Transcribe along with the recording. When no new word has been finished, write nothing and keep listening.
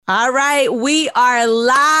All right, we are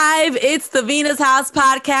live. It's the Venus House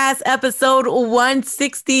Podcast, episode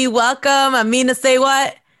 160. Welcome. Amina, say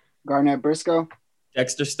what? Garnett Briscoe.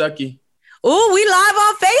 Dexter Stuckey. Ooh, we live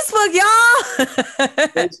on Facebook, y'all.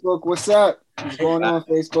 Facebook, what's up? What's going on,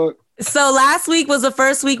 Facebook? So last week was the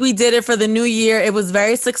first week we did it for the new year. It was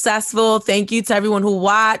very successful. Thank you to everyone who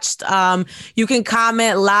watched. You can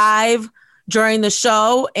comment live during the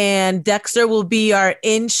show, and Dexter will be our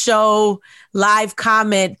in-show live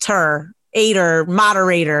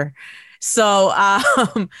moderator. So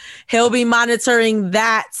he'll be monitoring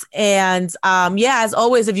that. And as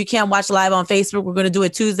always, if you can't watch live on Facebook, we're going to do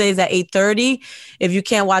it Tuesdays at 8:30. If you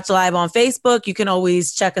can't watch live on Facebook, you can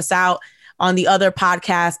always check us out on the other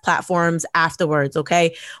podcast platforms afterwards.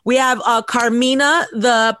 Okay. We have Carmina,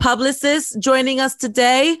 the publicist, joining us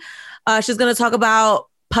today. She's going to talk about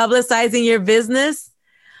publicizing your business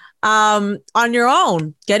on your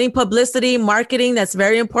own, getting publicity, marketing. That's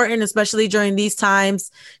very important, especially during these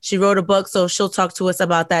times. She wrote a book, so she'll talk to us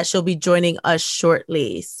about that. She'll be joining us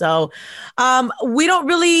shortly. So we don't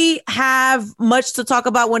really have much to talk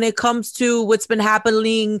about when it comes to what's been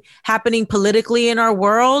happening politically in our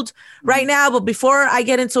world right now. But before I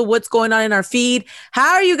get into what's going on in our feed,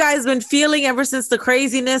 how are you guys been feeling ever since the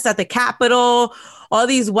craziness at the Capitol? All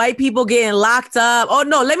these white people getting locked up. Oh,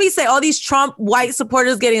 no, let me say all these Trump white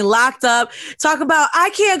supporters getting locked up. Talk about,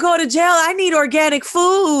 I can't go to jail. I need organic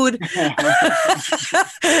food.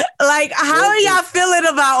 Like, how are y'all feeling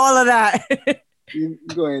about all of that? You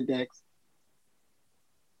go ahead, Dex.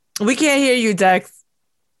 We can't hear you, Dex.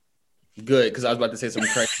 Good, because I was about to say something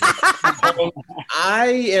crazy.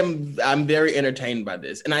 I'm very entertained by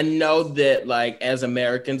this. And I know that, like, as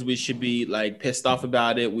Americans, we should be, like, pissed off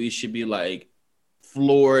about it. We should be, like,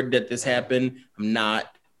 floored that this happened. I'm not.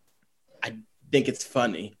 I think it's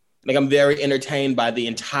funny. Like, I'm very entertained by the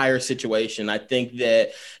entire situation. I think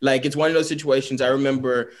that, like, it's one of those situations. I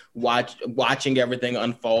remember watching everything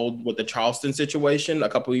unfold with the Charleston situation a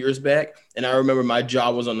couple of years back. And I remember my jaw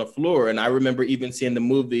was on the floor. And I remember even seeing the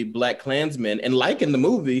movie Black Klansman and liking the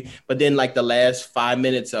movie. But then, like, the last 5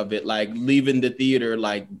 minutes of it, like, leaving the theater,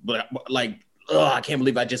 like, oh, I can't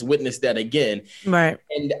believe I just witnessed that again. Right.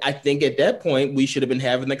 And I think at that point, we should have been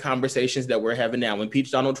having the conversations that we're having now. Impeach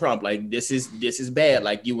Donald Trump. Like, this is bad.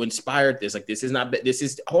 Like, you inspired this. Like, this is not bad. This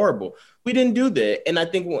is horrible. We didn't do that. And I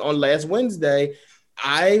think on last Wednesday,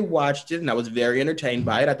 I watched it and I was very entertained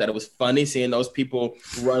by it. I thought it was funny seeing those people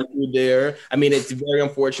run through there. I mean, it's very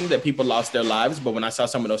unfortunate that people lost their lives, but when I saw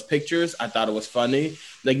some of those pictures, I thought it was funny.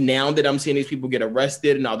 Like, now that I'm seeing these people get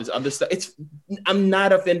arrested and all this other stuff, I'm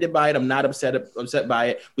not offended by it. I'm not upset by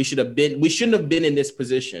it. We shouldn't have been in this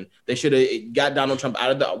position. They should have got Donald Trump out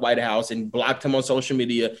of the White House and blocked him on social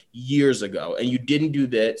media years ago. And you didn't do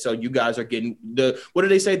that. So you guys are getting what do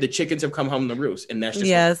they say? The chickens have come home to roost. And that's just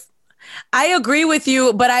yes. I agree with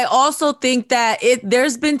you, but I also think that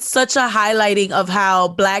there's been such a highlighting of how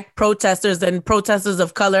Black protesters and protesters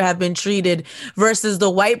of color have been treated versus the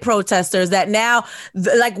white protesters that now,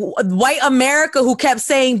 like white America who kept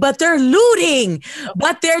saying, but they're looting,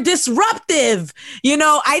 but they're disruptive. You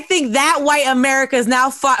know, I think that white America is now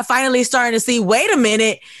finally starting to see, wait a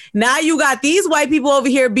minute, now you got these white people over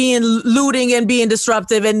here being looting and being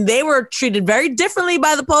disruptive, and they were treated very differently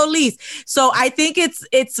by the police. So I think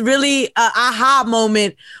it's really an aha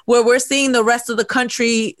moment where we're seeing the rest of the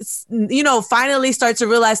country, you know, finally start to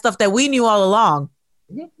realize stuff that we knew all along.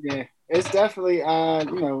 Yeah, it's definitely,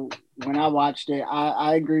 when I watched it,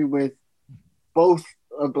 I agree with both,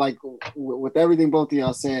 like with everything both of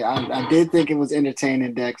y'all said. I did think it was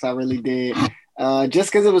entertaining, Dex. I really did.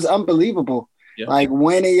 Just because it was unbelievable. Yeah. Like,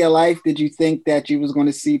 when in your life did you think that you was going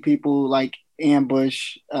to see people like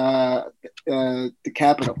ambush the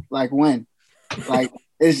Capitol? Like, when? Like,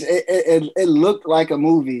 it looked like a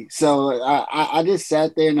movie. So I just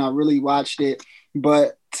sat there and I really watched it.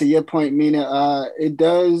 But to your point, Mina, it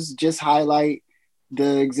does just highlight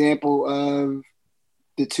the example of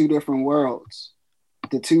the two different worlds,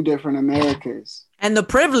 the two different Americas. And the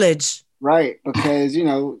privilege. Right. Because, you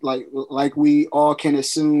know, like we all can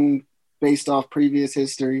assume based off previous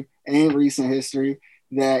history and recent history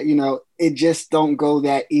that, you know, it just don't go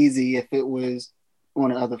that easy if it was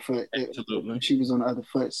on the other foot. Absolutely. She was on the other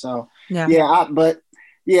foot. So, yeah.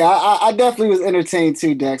 I definitely was entertained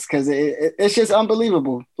too, Dex, because it's just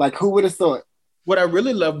unbelievable. Like, who would have thought? What I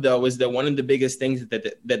really love, though, is that one of the biggest things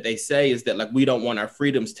that they say is that, like, we don't want our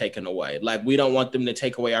freedoms taken away. Like, we don't want them to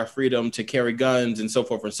take away our freedom to carry guns and so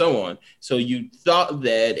forth and so on. So you thought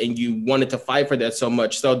that, and you wanted to fight for that so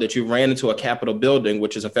much so that you ran into a Capitol building,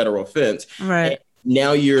 which is a federal offense. Right. And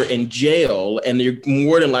now you're in jail, and you're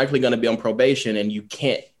more than likely going to be on probation, and you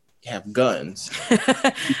can't have guns.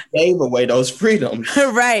 Gave away those freedoms.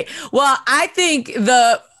 Right. Well, I think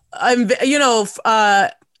the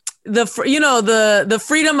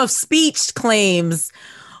freedom of speech claims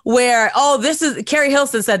where, this is Carrie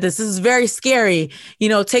Hilson said this is very scary,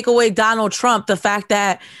 take away Donald Trump, the fact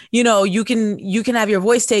that, you can have your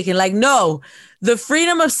voice taken. Like, no, the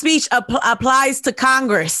freedom of speech applies to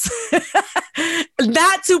Congress,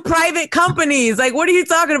 not to private companies. Like, what are you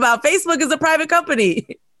talking about? Facebook is a private company.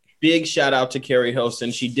 Big shout out to Carrie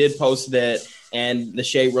Hilson. She did post that, and the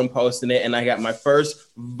Shade Room posted it, and I got my first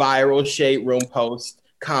viral Shade Room post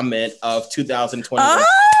comment of 2021.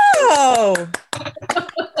 Oh,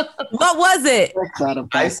 what was it?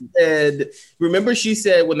 I said, remember she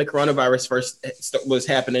said when the coronavirus first was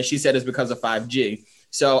happening, she said it's because of 5G.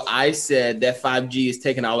 So I said that 5G is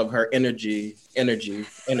taking all of her energy.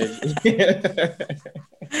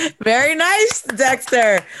 Very nice,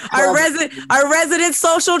 Dexter. Our resident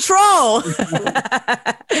social troll.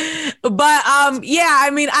 But I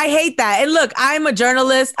mean, I hate that. And look, I'm a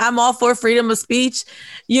journalist. I'm all for freedom of speech.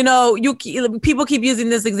 People keep using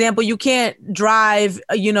this example. You can't drive,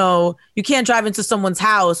 you can't drive into someone's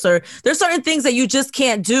house, or there's certain things that you just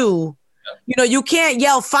can't do. You can't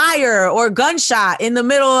yell fire or gunshot in the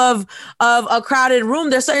middle of a crowded room.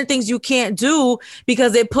 There's certain things you can't do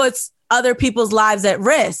because it puts other people's lives at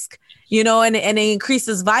risk, and it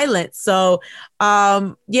increases violence. So,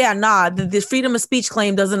 the freedom of speech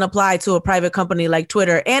claim doesn't apply to a private company like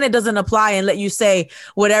Twitter, and it doesn't apply and let you say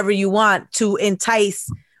whatever you want to entice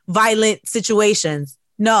violent situations.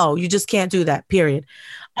 No, you just can't do that, period.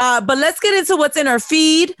 But let's get into what's in our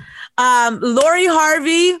feed. Lori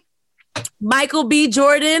Harvey, Michael B.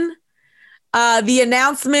 Jordan, the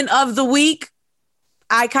announcement of the week.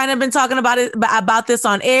 I kind of been talking about this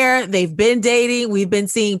on air. They've been dating. We've been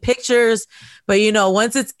seeing pictures, but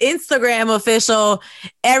once it's Instagram official,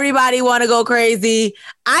 everybody want to go crazy.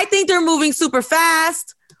 I think they're moving super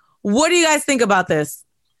fast. What do you guys think about this?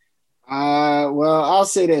 Well, I'll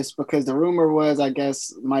say this because the rumor was, I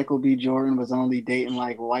guess Michael B. Jordan was only dating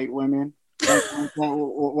like white women.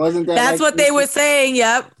 Wasn't that? That's what they were saying.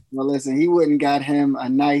 Yep. Well, listen, he wouldn't got him a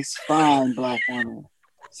nice, fine black woman.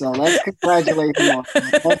 So let's congratulate him on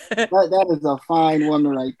that. That is a fine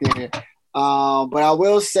woman right there. But I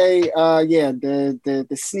will say,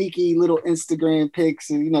 the sneaky little Instagram pics,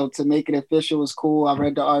 to make it official was cool. I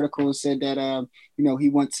read the article, said that, he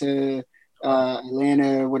went to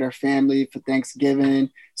Atlanta with her family for Thanksgiving.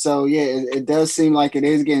 So, it does seem like it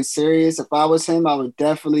is getting serious. If I was him, I would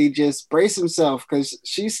definitely just brace himself because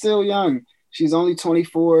she's still young. She's only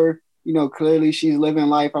 24. Clearly she's living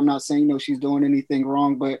life. I'm not saying, she's doing anything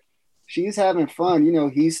wrong, but she's having fun.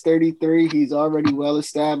 He's 33. He's already well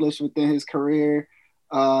established within his career.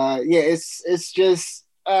 It's just,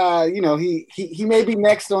 he may be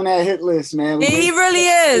next on that hit list, man. He really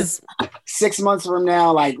is. 6 months from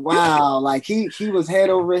now, like, wow, like he was head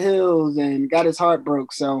over heels and got his heart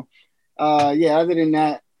broke. So, other than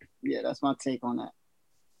that, that's my take on that.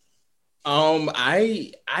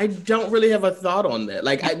 I don't really have a thought on that.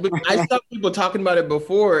 Like I saw people talking about it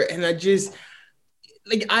before, and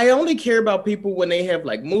I only care about people when they have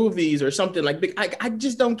like movies or something. Like I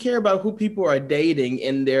just don't care about who people are dating,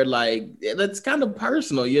 and they're like, that's kind of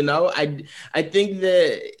personal, I think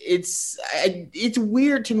that it's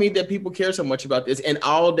weird to me that people care so much about this, and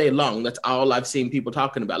all day long, that's all I've seen people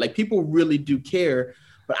talking about. Like people really do care,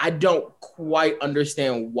 but I don't quite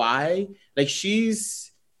understand why. Like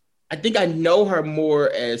I think I know her more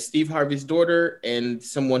as Steve Harvey's daughter and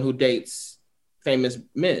someone who dates famous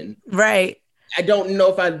men. Right. I don't know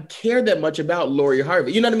if I care that much about Lori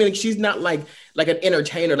Harvey. You know what I mean? Like, she's not like an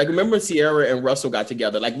entertainer. Like, remember Ciara and Russell got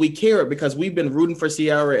together? Like, we care because we've been rooting for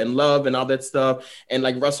Ciara and Love and all that stuff. And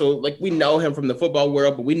like Russell, like we know him from the football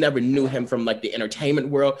world, but we never knew him from like the entertainment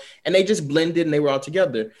world. And they just blended and they were all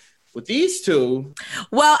together. With these two.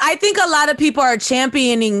 Well, I think a lot of people are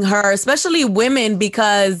championing her, especially women,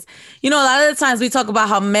 because, a lot of the times we talk about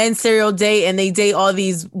how men serial date and they date all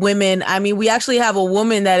these women. I mean, we actually have a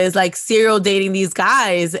woman that is like serial dating these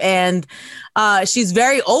guys, and she's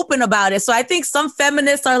very open about it. So I think some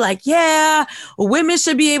feminists are like, yeah, women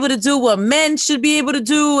should be able to do what men should be able to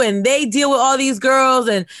do. And they deal with all these girls,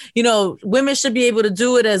 and, women should be able to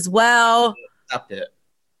do it as well. Stop that.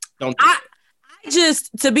 Don't do that. Just,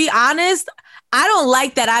 to be honest, I don't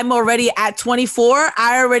like that I'm already at 24.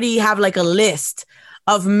 I already have like a list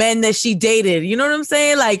of men that she dated. You know what I'm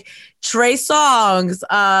saying? Like Trey Songz,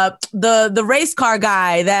 the race car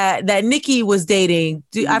guy that Nicki was dating.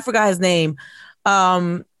 I forgot his name.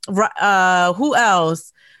 Who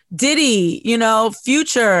else? Diddy,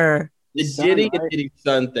 Future. The Diddy and Diddy's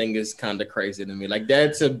son thing is kind of crazy to me. Like,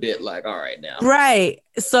 that's a bit like, all right now. Right.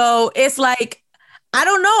 So it's like, I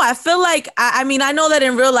don't know. I feel like, I mean, I know that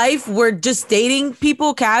in real life, we're just dating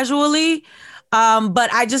people casually.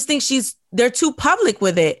 But I just think they're too public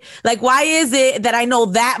with it. Like, why is it that I know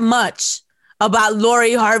that much about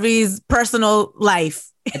Lori Harvey's personal life?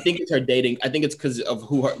 I think it's her dating. I think it's because of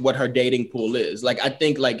what her dating pool is. Like, I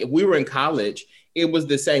think like if we were in college, it was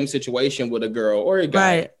the same situation with a girl or a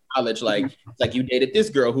guy. Right. College, like you dated this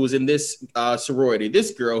girl who's in this sorority,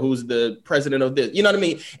 this girl who's the president of this, you know what I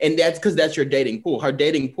mean? And that's because that's your dating pool. Her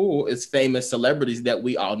dating pool is famous celebrities that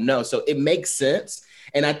we all know. So it makes sense.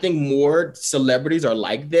 And I think more celebrities are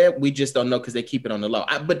like that. We just don't know because they keep it on the low.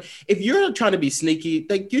 But if you're trying to be sneaky,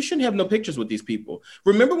 like, you shouldn't have no pictures with these people.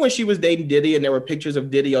 Remember when she was dating Diddy and there were pictures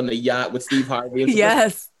of Diddy on the yacht with Steve Harvey?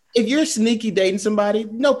 Yes. If you're sneaky dating somebody,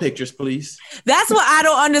 no pictures, please. That's what I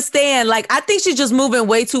don't understand. Like, I think she's just moving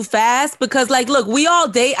way too fast because, like, look, we all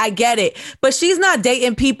date. I get it. But she's not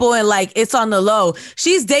dating people and, like, it's on the low.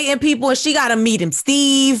 She's dating people and she got to meet him.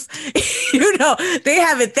 Steve, you know, they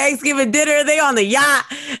having Thanksgiving dinner. They on the yacht.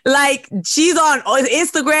 Like, she's on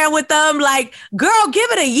Instagram with them. Like, girl,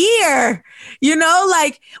 give it a year. You know,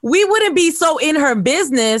 like, we wouldn't be so in her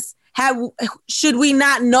business should we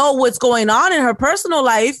not know what's going on in her personal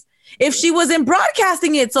life if she wasn't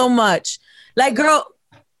broadcasting it so much? Like, girl.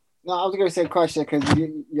 No, I was going to say a question because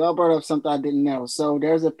y'all brought up something I didn't know. So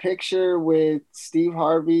there's a picture with Steve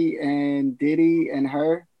Harvey and Diddy and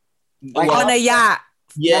her. Like, on a yacht.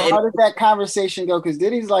 Yeah. How did that conversation go? Because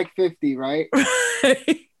Diddy's like 50, right?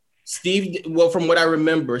 Steve, well, from what I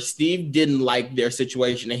remember, Steve didn't like their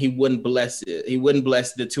situation and he wouldn't bless it. He wouldn't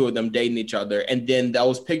bless the two of them dating each other. And then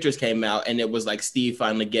those pictures came out and it was like Steve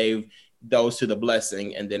finally gave those to the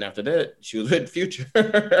blessing. And then after that, she was with Future.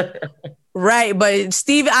 Right. But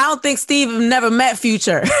Steve, I don't think Steve never met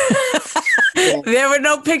Future. Yeah. There were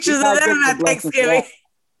no pictures of them at Thanksgiving.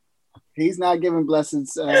 He's not giving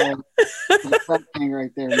blessings. Right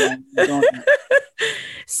there, man.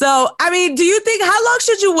 So, I mean, do you think, how long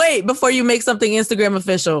should you wait before you make something Instagram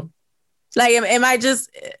official? Like, am I just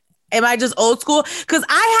old school? Because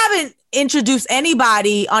I haven't introduced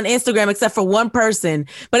anybody on Instagram except for one person.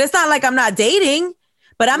 But it's not like I'm not dating.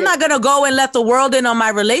 But I'm not going to go and let the world in on my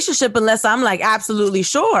relationship unless I'm like absolutely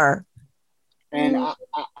sure. And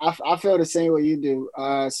I feel the same way you do.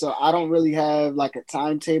 So I don't really have like a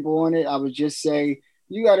timetable on it. I would just say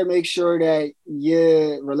you got to make sure that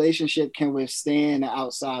your relationship can withstand the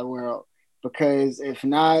outside world, because if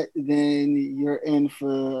not, then you're in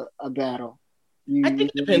for a battle. I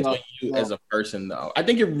think it depends on you as a person, though. I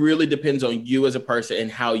think it really depends on you as a person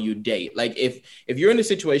and how you date. Like, if you're in a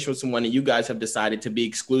situation with someone and you guys have decided to be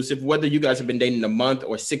exclusive, whether you guys have been dating a month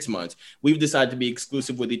or 6 months, we've decided to be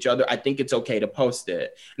exclusive with each other, I think it's okay to post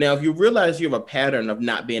it. Now, if you realize you have a pattern of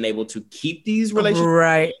not being able to keep these relationships,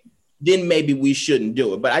 right, then maybe we shouldn't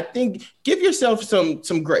do it. But I think give yourself some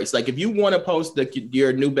grace. Like, if you want to post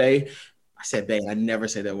your new bae, I said bae, I never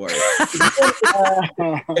say that word.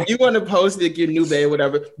 If you want to post your new bae or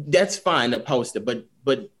whatever, that's fine to post it.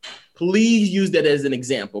 But please use that as an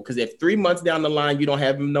example. Because if 3 months down the line, you don't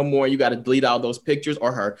have him no more, you got to delete all those pictures,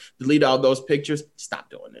 or her, delete all those pictures, stop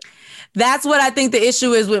doing it. That's what I think the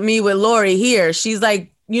issue is with me with Lori here. She's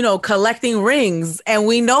like, you know, collecting rings and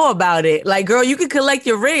we know about it. Like, girl, you can collect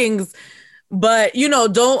your rings, but, you know,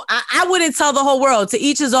 I wouldn't tell the whole world, to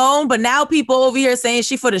each his own. But now people over here saying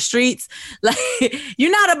she for the streets. Like,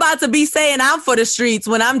 you're not about to be saying I'm for the streets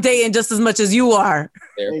when I'm dating just as much as you are.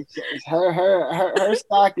 Her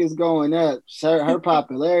stock is going up. Her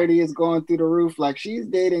popularity is going through the roof. Like, she's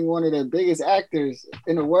dating one of the biggest actors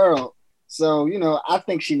in the world. So, you know, I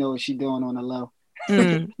think she knows what she's doing on the low.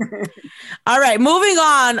 All right, moving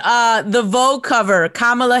on. The Vogue cover,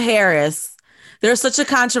 Kamala Harris. There's such a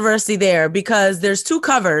controversy there because there's two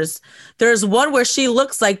covers. There's one where she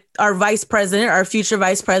looks like our vice president, our future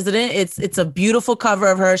vice president. It's a beautiful cover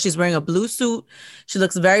of her. She's wearing a blue suit. She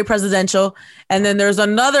looks very presidential. And then there's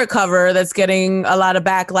another cover that's getting a lot of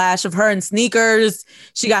backlash of her in sneakers.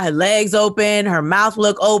 She got her legs open, her mouth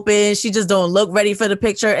look open. She just don't look ready for the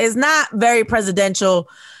picture. It's not very presidential.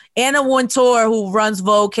 Anna Wintour, who runs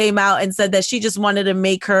Vogue, came out and said that she just wanted to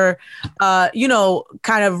make her, you know,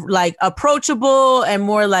 kind of like approachable and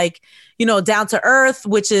more like, you know, down to earth,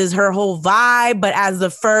 which is her whole vibe. But as the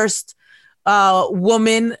first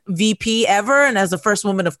woman VP ever and as the first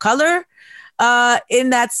woman of color in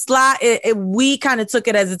that slot, we kind of took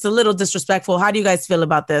it as it's a little disrespectful. How do you guys feel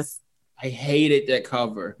about this? I hated that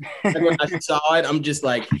cover. Like when I saw it, I'm just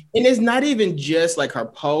like, and it's not even just like her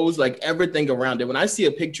pose, like everything around it. When I see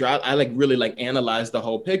a picture, I like really like analyze the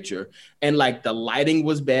whole picture. And like the lighting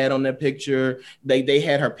was bad on that picture. They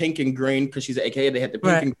had her pink and green because she's an AKA. They had the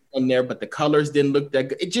pink and green on there, but the colors didn't look that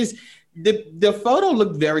good. It just the photo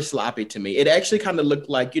looked very sloppy to me. It actually kind of looked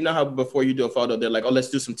like, you know how before you do a photo, they're like, oh, let's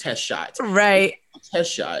do some test shots. Right.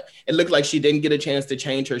 Test shot. It looked like she didn't get a chance to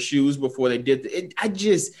change her shoes before they did it.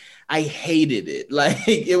 I hated it. Like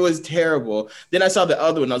it was terrible. Then I saw the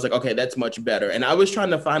other one. I was like, okay, that's much better. And I was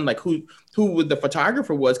trying to find like who the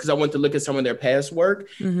photographer was because I went to look at some of their past work.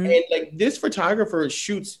 Mm-hmm. And like this photographer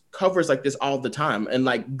shoots covers like this all the time and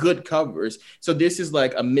like good covers. So this is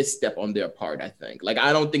like a misstep on their part, I think. Like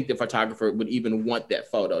I don't think the photographer would even want that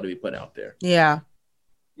photo to be put out there. Yeah.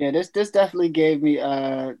 Yeah, this definitely gave me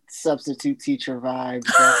substitute teacher vibes.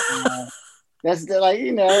 That's like,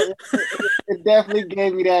 you know, it definitely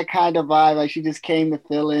gave me that kind of vibe. Like she just came to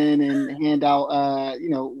fill in and hand out, you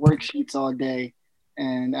know, worksheets all day.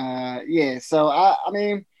 And yeah, so I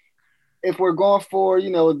mean, if we're going for, you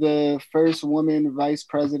know, the first woman vice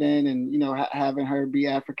president and, you know, having her be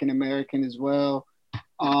African-American as well,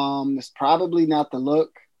 it's probably not the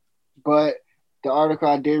look, but the article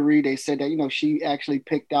I did read, they said that, you know, she actually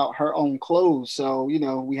picked out her own clothes. So, you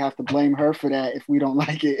know, we have to blame her for that if we don't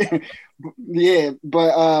like it. Yeah.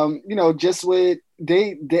 But, you know, just with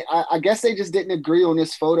I guess they just didn't agree on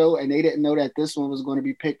this photo and they didn't know that this one was going to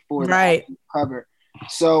be picked for the cover.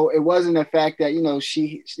 So it wasn't the fact that, you know,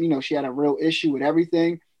 she had a real issue with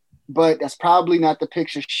everything, but that's probably not the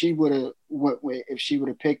picture she would have went with if she would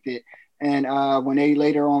have picked it. And when they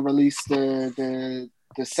later on released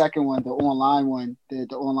the second one, the online one, the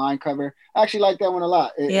online cover, I actually like that one a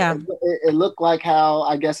lot. It looked like how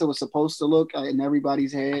I guess it was supposed to look in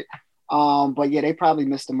everybody's head. But yeah, they probably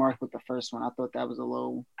missed the mark with the first one. I thought that was a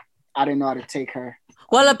little, I didn't know how to take her.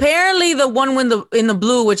 Well, apparently the one in the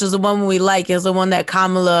blue, which is the one we like, is the one that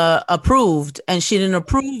Kamala approved, and she didn't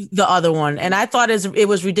approve the other one. And I thought it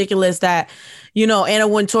was ridiculous that, you know, Anna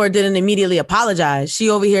Wintour didn't immediately apologize. She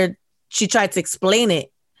over here, she tried to explain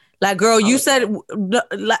it. Like, girl, you said,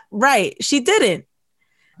 right. She didn't.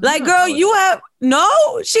 Like, girl, she got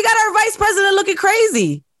her vice president looking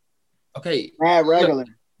crazy. Okay. Mad regular.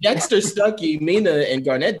 Dexter, Stuckey, Mina, and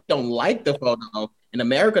Garnett don't like the photo. And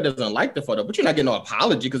America doesn't like the photo, but you're not getting no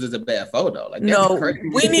apology because it's a bad photo. Like, no,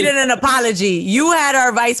 we needed an apology. You had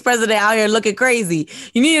our vice president out here looking crazy.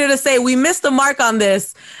 You needed to say, we missed the mark on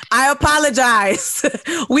this. I apologize.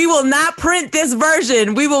 We will not print this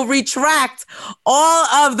version. We will retract all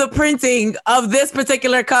of the printing of this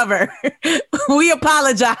particular cover. We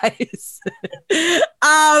apologize. Joining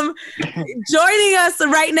us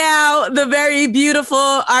right now, the very beautiful,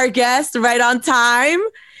 our guest right on time,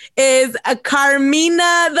 is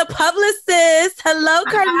Carmina, the publicist. Hello,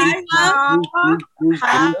 Carmina.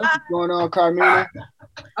 What's going on, Carmina?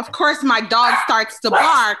 Of course, my dog starts to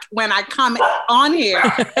bark when I come on here.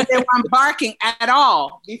 They weren't barking at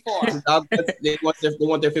all before. They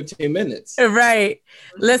want their 15 minutes. Right.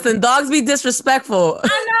 Listen, dogs be disrespectful.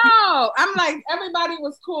 I know. I'm like, everybody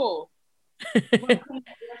was cool.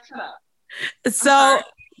 So...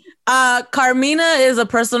 Carmina is a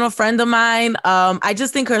personal friend of mine. I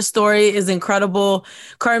just think her story is incredible.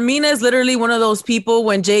 Carmina is literally one of those people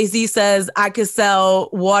when Jay-Z says, I could sell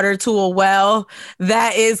water to a well,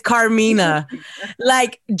 that is Carmina.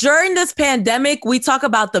 Like during this pandemic, we talk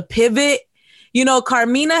about the pivot. You know,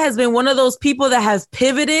 Carmina has been one of those people that has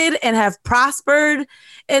pivoted and have prospered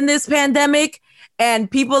in this pandemic. And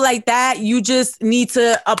people like that, you just need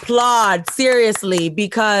to applaud seriously,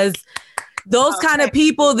 because those kind of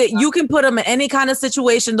people that you can put them in any kind of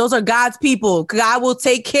situation, those are God's people. God will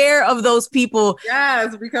take care of those people.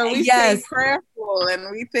 Yes, because we stay prayerful and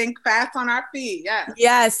we think fast on our feet. Yes.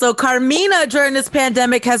 Yes. So Carmina during this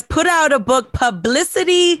pandemic has put out a book,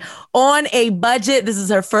 Publicity on a Budget. This is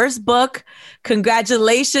her first book.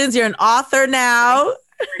 Congratulations. You're an author now.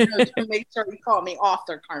 To make sure you call me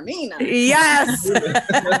author Carmina. Yes.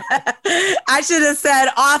 I should have said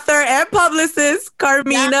author and publicist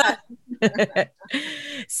Carmina. Yes.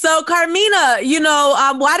 So Carmina, you know,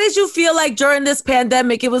 why did you feel like during this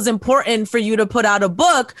pandemic it was important for you to put out a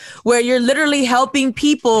book where you're literally helping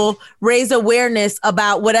people raise awareness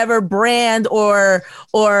about whatever brand or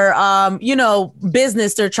you know,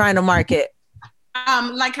 business they're trying to market?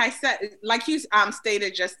 Like I said, like you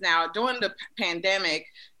stated just now, during the pandemic,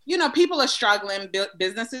 you know, people are struggling,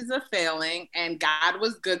 businesses are failing, and God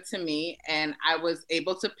was good to me, and I was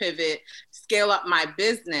able to pivot, scale up my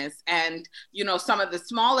business. And, you know, some of the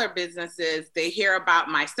smaller businesses, they hear about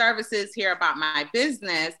my services, hear about my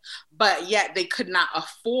business, but yet they could not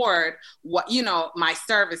afford what, you know, my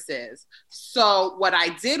services. So what I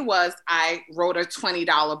did was I wrote a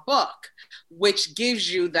 $20 book, which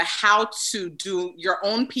gives you the how to do your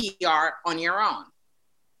own PR on your own.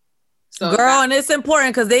 So girl, and it's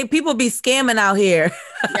important because people be scamming out here.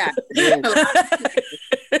 Yeah.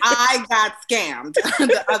 I got scammed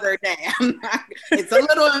the other day. It's a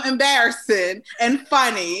little embarrassing and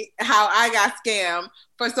funny how I got scammed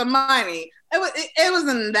for some money. It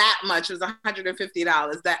wasn't that much. It was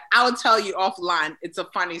 $150 that I would tell you offline. It's a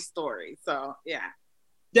funny story. So yeah.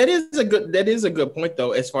 That is a good point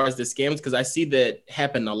though, as far as the scams, because I see that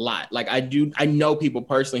happen a lot. Like I know people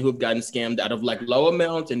personally who have gotten scammed out of like low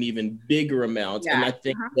amounts and even bigger amounts. Yeah. And I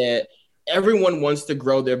think that everyone wants to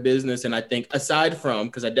grow their business. And I think aside from,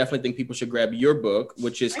 because I definitely think people should grab your book,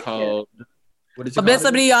 which is called, what is it?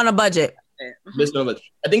 Publicity on a Budget.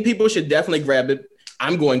 I think people should definitely grab it.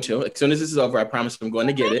 I'm going to, as soon as this is over, I promise I'm going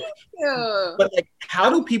to get it. But like, how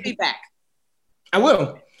do people, I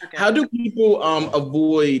will. Okay. How do people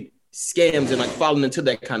avoid scams and like falling into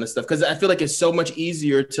that kind of stuff? Because I feel like it's so much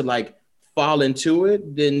easier to like fall into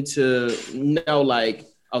it than to know like,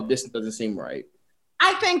 oh, this doesn't seem right.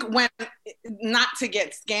 I think when not to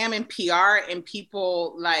get scam and PR and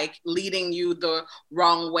people like leading you the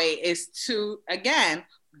wrong way is to, again,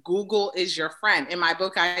 Google is your friend. In my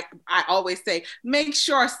book, I always say, make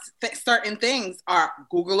sure certain things are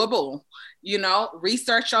Googleable, you know,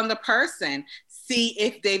 research on the person, see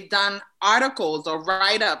if they've done articles or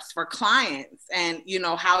write-ups for clients and, you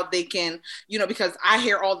know, how they can, you know, because I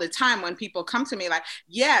hear all the time when people come to me like,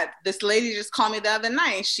 yeah, this lady just called me the other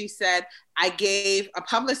night. She said, I gave a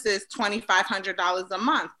publicist $2,500 a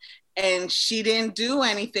month. And she didn't do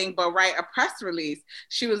anything but write a press release.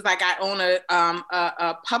 She was like, I own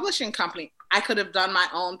a publishing company. I could have done my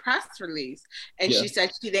own press release. And she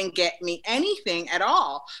said she didn't get me anything at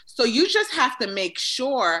all. So you just have to make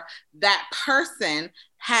sure that person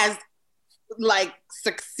has like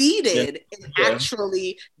succeeded in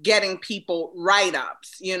actually getting people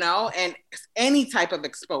write-ups, you know, and any type of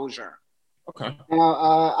exposure. Okay. Now,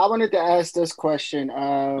 I wanted to ask this question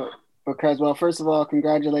because, well, first of all,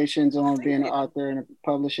 congratulations on being an author and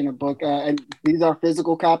publishing a book. And these are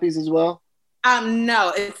physical copies as well?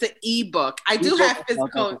 No, it's an ebook. I do have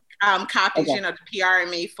physical copies, you know, to PR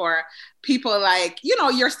me for people like, you know,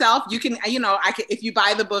 yourself. You can, you know, I can, if you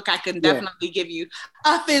buy the book, I can definitely give you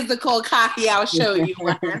a physical copy. I'll show you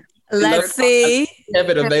one. Let's see. Have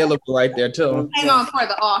it available right there too. Hang on for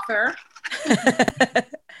the author.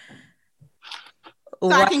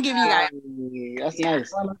 So I can give you guys. That's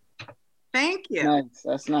nice. Thank you.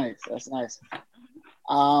 That's nice.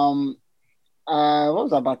 What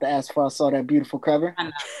was I about to ask for? I saw that beautiful cover.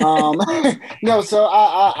 No, so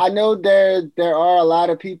I know there are a lot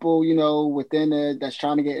of people, you know, within that's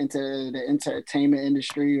trying to get into the entertainment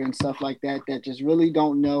industry and stuff like that just really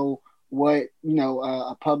don't know what, you know,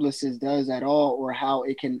 a publicist does at all or how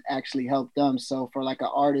it can actually help them. So for like an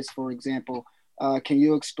artist, for example, can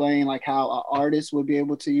you explain like how an artist would be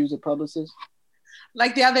able to use a publicist?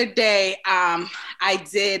 Like the other day, I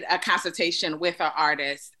did a consultation with an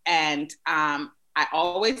artist, and I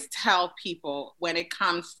always tell people when it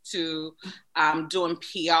comes to doing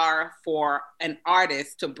PR for an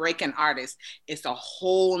artist, to break an artist, it's a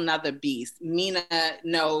whole nother beast. Mina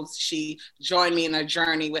knows, she joined me in a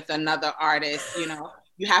journey with another artist, you know.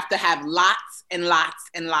 You have to have lots and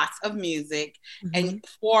lots and lots of music. And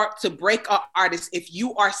to break an artist, if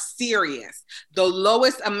you are serious, the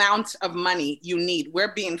lowest amount of money you need,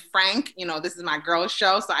 we're being frank, you know, this is my girl's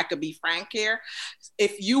show, so I could be frank here.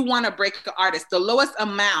 If you want to break an artist, the lowest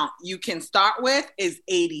amount you can start with is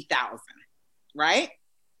 $80,000, right?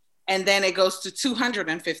 And then it goes to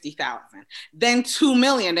 250,000, then 2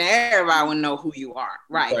 million, and everybody will know who you are,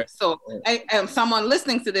 right? So someone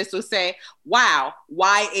listening to this will say, wow,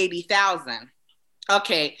 why 80,000?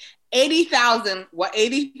 Okay, 80,000, what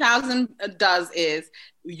 80,000 does is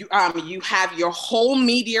you have your whole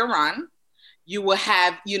media run. You will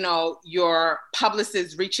have, you know, your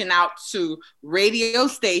publicists reaching out to radio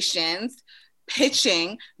stations,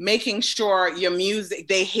 pitching, making sure your music,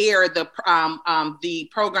 they hear the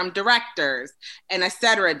program directors and et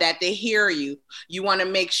cetera, that they hear you. You want to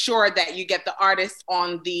make sure that you get the artists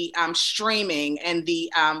on the streaming and the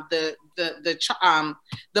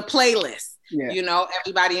playlist. You know,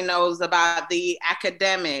 everybody knows about the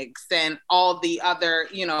academics and all the other,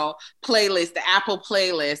 you know, playlists, the Apple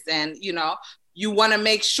playlist, and, you know, you want to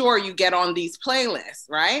make sure you get on these playlists,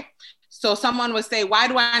 right? So someone would say, why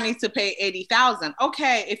do I need to pay $80,000?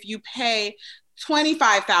 Okay, if you pay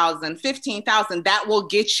 $25,000, $15,000, that will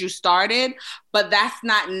get you started, but that's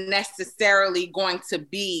not necessarily going to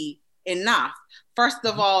be enough. First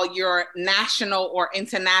of all, your national or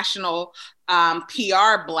international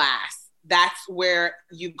PR blast, that's where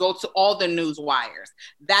you go to all the news wires.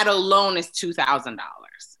 That alone is $2,000.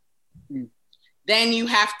 Then you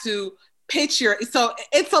have to pitch so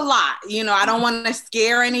it's a lot, I don't want to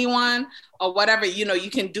scare anyone or whatever, you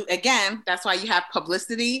can do, again, that's why you have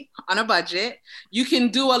publicity on a budget. You can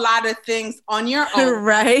do a lot of things on your own.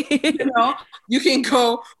 Right. You can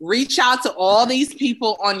go reach out to all these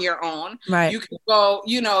people on your own. Right. You can go,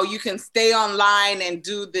 you can stay online and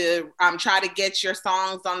do try to get your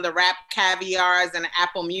songs on the Rap Caviars and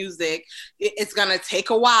Apple Music. It's going to take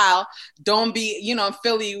a while. Don't be, in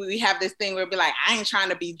Philly, we have this thing where we be like, I ain't trying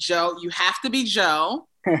to be Joe. You have to be Joe.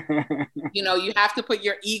 You have to put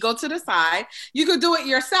your ego to the side. You could do it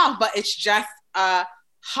yourself, but it's just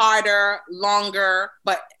harder, longer,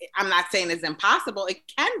 but I'm not saying it's impossible. It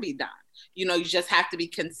can be done. You just have to be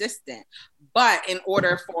consistent. But in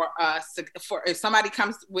order for if somebody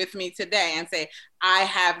comes with me today and say, I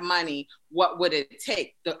have money, what would it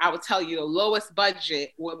take? I would tell you the lowest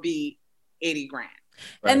budget would be $80,000.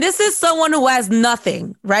 Right. And this is someone who has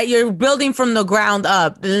nothing, right? You're building from the ground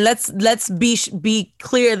up. Let's be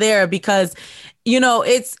clear there, because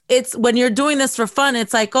it's when you're doing this for fun,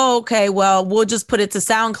 it's like, oh, okay, well, we'll just put it to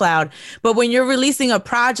SoundCloud. But when you're releasing a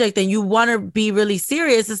project and you want to be really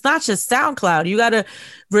serious, it's not just SoundCloud. You got to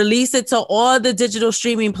release it to all the digital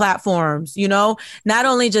streaming platforms, not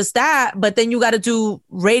only just that, but then you got to do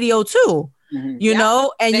radio too. And you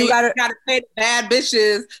gotta pay the bad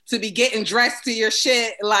bitches to be getting dressed to your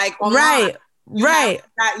shit, like online. Right.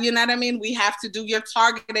 You know what I mean? We have to do your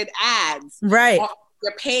targeted ads, right, on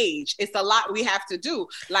your page. It's a lot we have to do.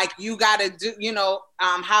 Like, you gotta do,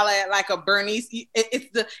 holla at like a Bernice.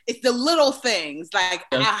 It's the little things, like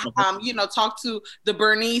talk to the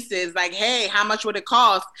Bernices, like, hey, how much would it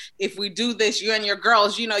cost if we do this? You and your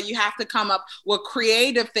girls, you have to come up with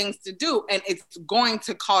creative things to do, and it's going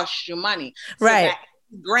to cost you money. Right. So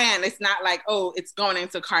 $1,000, it's not like, oh, it's going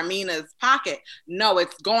into Carmina's pocket. No,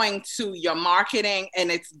 it's going to your marketing,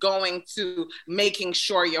 and it's going to making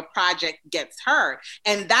sure your project gets heard.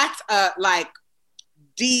 And that's like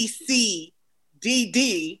DD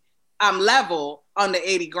level on the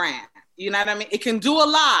 $80,000. You know what I mean? It can do a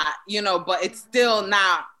lot, but it's still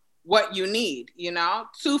not what you need.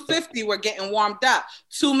 $250, we're getting warmed up.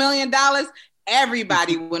 $2 million,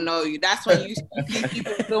 everybody will know you. That's when you see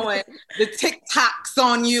people doing the TikToks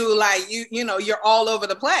on you, like you're all over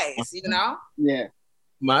the place. Yeah.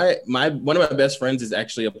 My one of my best friends is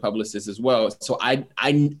actually a publicist as well. So I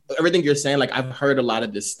everything you're saying, like, I've heard a lot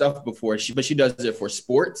of this stuff before. But she does it for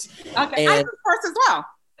sports. Okay, I do sports as well.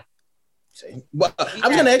 Well, I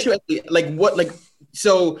was gonna ask you,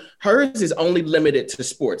 so hers is only limited to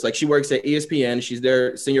sports. Like, she works at ESPN, she's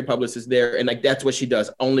their senior publicist there, and like that's what she does.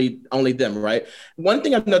 Only them, right? One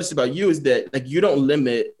thing I've noticed about you is that, like, you don't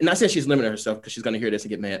limit. And I say she's limiting herself because she's gonna hear this and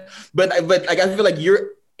get mad. But like, I feel like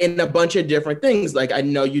you're in a bunch of different things. Like, I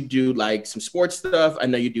know you do like some sports stuff. I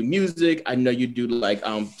know you do music. I know you do like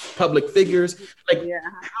public figures. Like,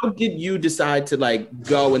 How did you decide to like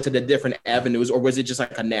go into the different avenues, or was it just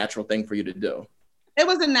like a natural thing for you to do? It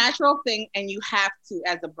was a natural thing, and you have to,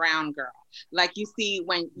 as a brown girl. Like, you see,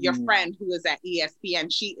 when your friend who is at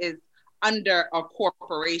ESPN, she is under a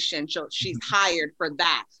corporation, so she's hired for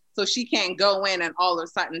that. So she can't go in and all of a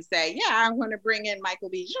sudden say, yeah, I'm going to bring in Michael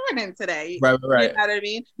B. Jordan today. Right. You know what I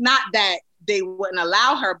mean? Not that they wouldn't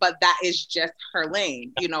allow her, but that is just her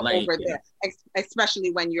lane, over there,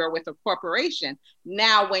 especially when you're with a corporation.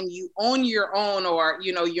 Now, when you own your own, or,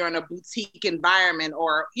 you're in a boutique environment,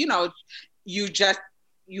 or, you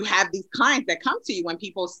have these clients that come to you, when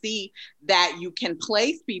people see that you can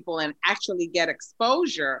place people and actually get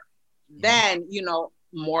exposure, then,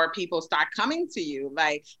 more people start coming to you.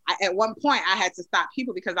 Like, at one point I had to stop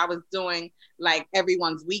people because I was doing like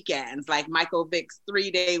everyone's weekends, like Michael Vick's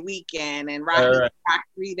 3-day weekend and Rodney Rock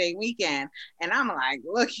 3-day weekend. And I'm like,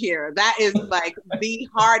 look here, that is like the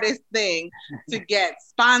hardest thing to get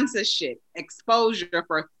sponsorship exposure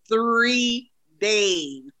for 3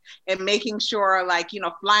 days, and making sure, like,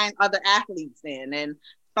 flying other athletes in and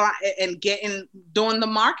doing the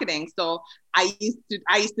marketing. So I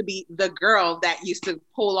used to be the girl that used to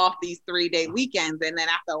pull off these 3-day weekends, and then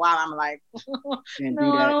after a while I'm like,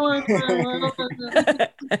 no, I don't want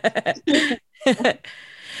to.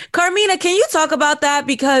 Carmina, can you talk about that?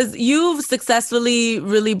 Because you've successfully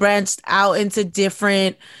really branched out into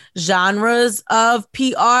different genres of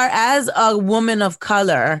PR as a woman of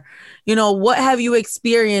color. You know, what have you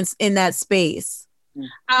experienced in that space?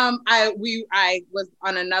 I was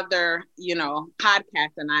on another,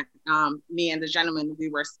 podcast, and me and the gentleman, we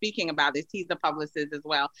were speaking about this. He's a publicist as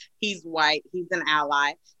well. He's white. He's an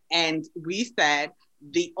ally, and we said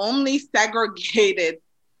the only segregated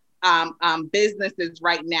businesses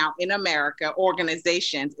right now in America,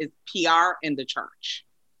 organizations, is PR in the church.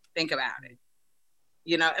 Think about it.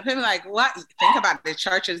 And people are like, what? Think about it. The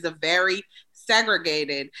church is a very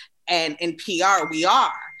segregated, and in PR we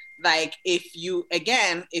are. Like, if you're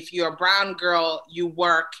a brown girl, you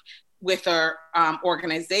work with a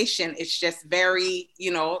organization, it's just very,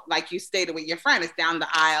 like you stated with your friend, it's down the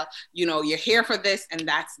aisle, you're here for this and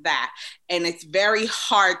that's that. And it's very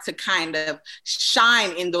hard to kind of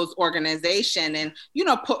shine in those organizations and,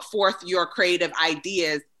 put forth your creative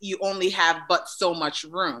ideas. You only have but so much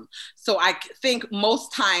room. So I think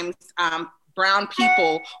most times brown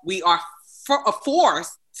people, we are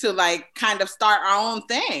forced to like kind of start our own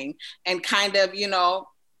thing and kind of,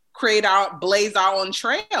 blaze our own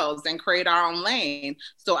trails and create our own lane.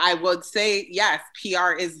 So I would say, yes,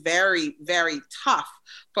 PR is very, very tough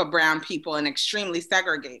for brown people and extremely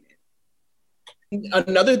segregated.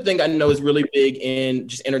 Another thing I know is really big in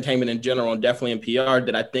just entertainment in general, and definitely in PR,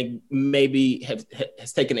 that I think maybe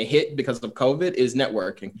has taken a hit because of COVID is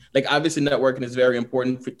networking. Like, obviously networking is very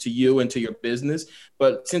important to you and to your business,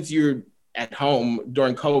 but since you're at home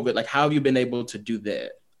during COVID, like, how have you been able to do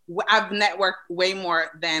that? I've networked way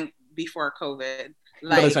more than before COVID.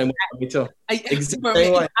 Like, me too.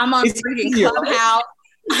 I'm on freaking Clubhouse.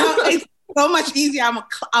 It's so much easier.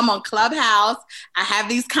 I'm on Clubhouse. I have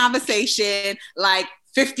these conversations. Like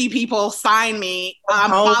 50 people sign me.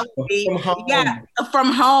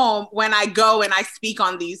 From home when I go and I speak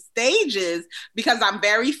on these stages, because I'm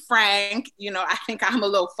very frank. I think I'm a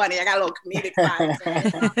little funny. I got a little comedic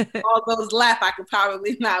side. All those left, I could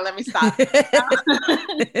probably not. Let me stop.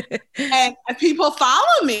 And people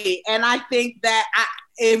follow me, and I think that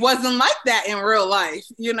it wasn't like that in real life,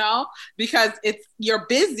 because you're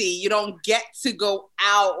busy. You don't get to go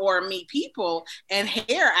out or meet people. And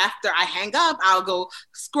here, after I hang up, I'll go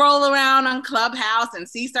scroll around on Clubhouse and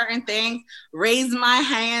see certain things, raise my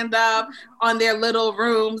hand up on their little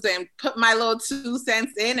rooms and put my little 2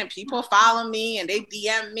 cents in, and people follow me and they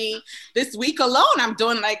DM me. This week alone, I'm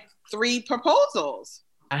doing like 3 proposals.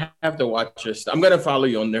 I have to watch your stuff. I'm gonna follow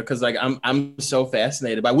you on there because like I'm so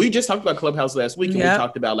fascinated by. We just talked about Clubhouse last week, and we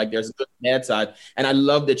talked about like there's a good and bad side, and I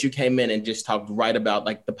love that you came in and just talked right about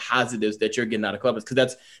like the positives that you're getting out of Clubhouse,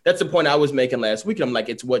 because that's the point I was making last week. And I'm like,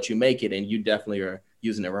 it's what you make it, and you definitely are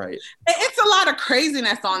using it right. It's a lot of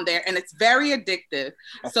craziness on there, and it's very addictive.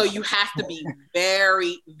 So you have to be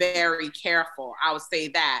very, very careful. I would say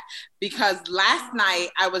that, because last night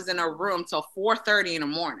I was in a room till 4:30 in the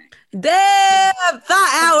morning. Damn,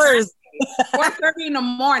 thought hours. 4:30 in the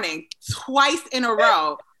morning, twice in a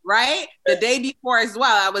row. Right? The day before as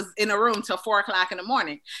well, I was in a room till 4 o'clock in the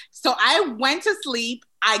morning. So I went to sleep.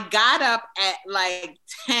 I got up at like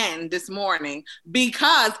 10 this morning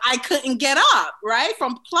because I couldn't get up, right?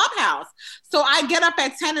 From Clubhouse. So I get up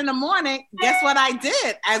at 10 in the morning. Guess what I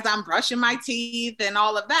did? As I'm brushing my teeth and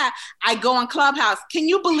all of that, I go on Clubhouse. Can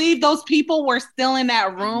you believe those people were still in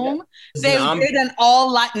that room? They did an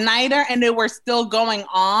all-nighter and they were still going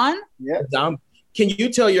on. Yeah. Can you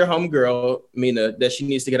tell your homegirl, Mina, that she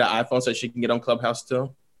needs to get an iPhone so she can get on Clubhouse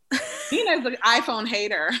too? Mina's an iPhone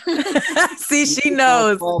hater. See, she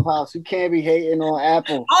knows. Clubhouse. You can't be hating on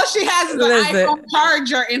Apple. All she has is an iPhone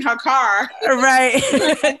charger in her car. Right.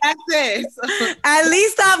 That's it. At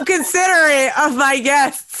least I'm considerate of my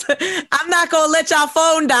guests. I'm not going to let y'all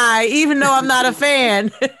phone die, even though I'm not a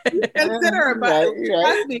fan. Considerate, but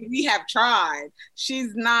trust me, we have tried.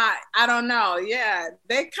 She's not, I don't know. Yeah,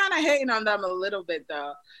 they kind of hating on them a little bit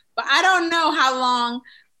though. But I don't know how long.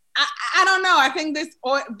 I don't know. I think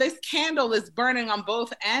this candle is burning on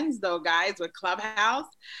both ends though, guys, with Clubhouse,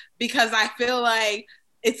 because I feel like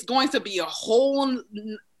it's going to be a whole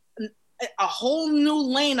new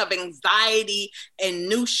lane of anxiety and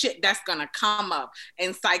new shit that's going to come up.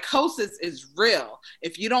 And psychosis is real.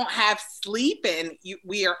 If you don't have sleep and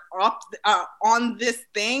we are up on this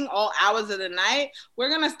thing all hours of the night, we're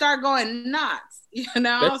going to start going nuts,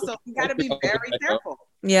 so you got to be very careful.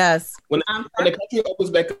 Yes. When the country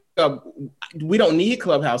opens back up, we don't need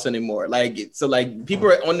Clubhouse anymore. Like, so like people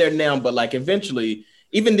are on there now, but like eventually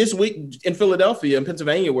even this week in Philadelphia and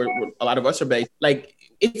Pennsylvania, where a lot of us are based, like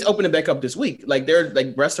it's opening back up this week. Like there,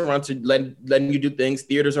 like restaurants are letting you do things.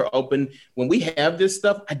 Theaters are open. When we have this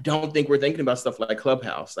stuff, I don't think we're thinking about stuff like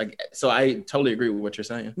Clubhouse. Like, so I totally agree with what you're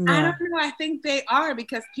saying. Yeah. I don't know. I think they are,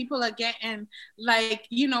 because people are getting like,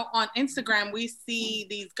 you know, on Instagram, we see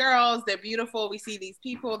these girls, they're beautiful. We see these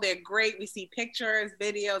people, they're great. We see pictures,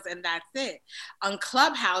 videos, and that's it. On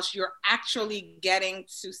Clubhouse, you're actually getting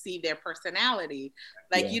to see their personality.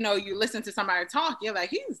 Like, you know, you listen to somebody talk, you're like,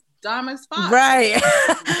 he's dumb as fuck. Right.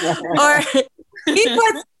 Or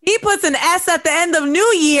he puts an S at the end of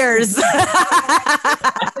New Year's. What's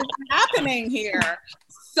happening here?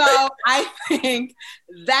 So I think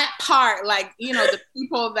that part, like, you know, the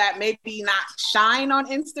people that maybe not shine on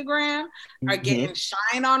Instagram are getting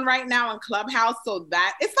shine on right now on Clubhouse. So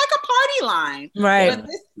that it's like a party line. Right. But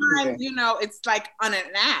this time, you know, it's like on an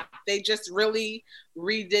app. They just really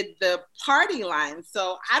redid the party line.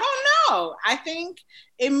 So I don't know. I think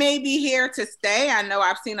it may be here to stay. I know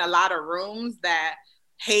I've seen a lot of rooms that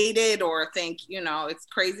hate it or think, you know, it's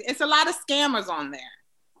crazy. It's a lot of scammers on there.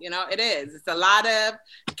 You know, it is. It's a lot of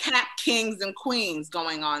cat kings and queens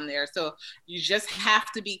going on there. So you just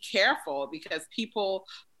have to be careful, because people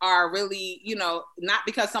are really, you know, not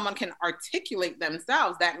because someone can articulate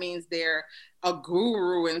themselves, that means they're a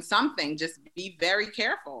guru in something. Just be very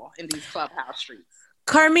careful in these Clubhouse streets.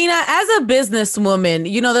 Carmina, as a businesswoman,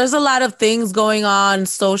 you know, there's a lot of things going on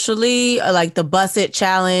socially, like the Bus It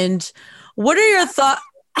Challenge. What are your thoughts?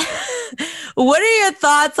 What are your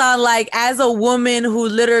thoughts on, like, as a woman who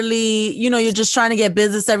literally, you know, you're just trying to get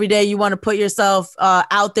business every day, you want to put yourself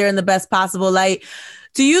out there in the best possible light.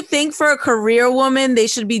 Do you think for a career woman, they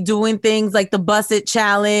should be doing things like the Bus It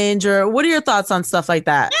Challenge, or what are your thoughts on stuff like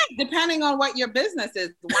that? Yeah, depending on what your business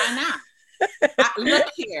is, why not? Look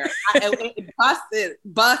here,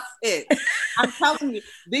 bust it. I'm telling you,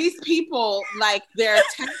 these people, like, their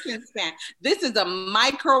attention span. This is a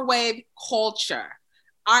microwave culture.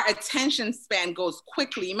 Our attention span goes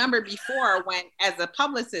quickly. Remember before, when, as a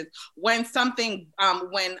publicist, when something,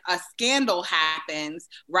 when a scandal happens,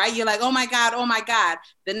 right? You're like, oh my God.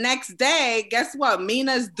 The next day, guess what?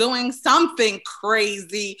 Mina's doing something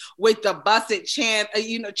crazy with the Bus It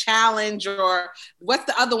challenge, or what's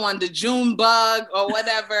the other one? The June bug or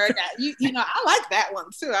whatever. you know, I like that one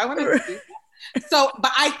too. I want to do that. So,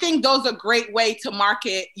 but I think those are a great way to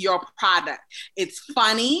market your product. It's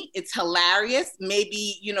funny, it's hilarious.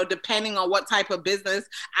 Maybe, you know, depending on what type of business,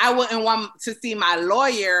 I wouldn't want to see my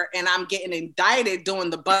lawyer and I'm getting indicted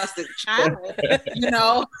doing the Bus It challenge. You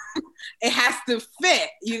know, it has to fit.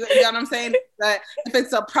 You know what I'm saying? But if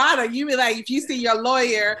it's a product, you be like, if you see your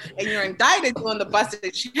lawyer and you're indicted doing the Bus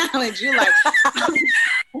It challenge, you're like, I'm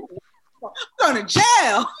going to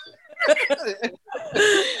jail.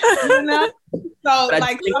 You know? So,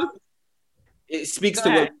 like, it speaks to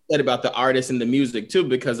what you said about the artists and the music too,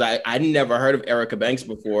 because I never heard of Erica Banks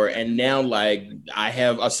before, and now, like, I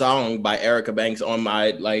have a song by Erica Banks on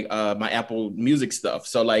my, like, my Apple Music stuff.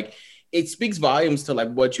 So, like, it speaks volumes to,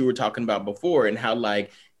 like, what you were talking about before, and how,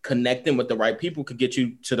 like, connecting with the right people could get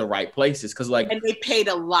you to the right places. Because, like, and they paid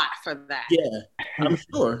a lot for that. Yeah, I'm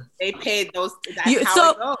sure they paid those. That's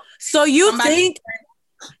how it goes. So you think?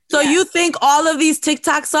 So you think all of these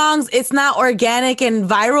TikTok songs, it's not organic and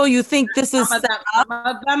viral? You think this is some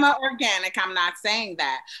of them are organic? I'm not saying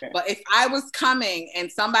that. But if I was coming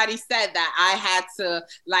and somebody said that, I had to,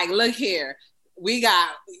 like, look here, we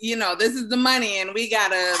got, you know, this is the money and we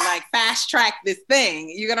gotta, like, fast track this thing.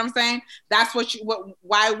 You get what I'm saying? That's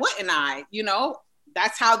why wouldn't I? You know?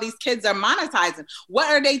 That's how these kids are monetizing. What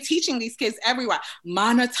are they teaching these kids everywhere?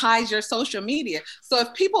 Monetize your social media. So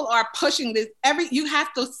if people are pushing this, you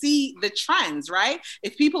have to see the trends, right?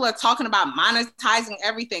 If people are talking about monetizing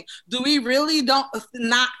everything, do we really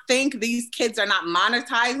not think these kids are not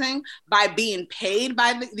monetizing by being paid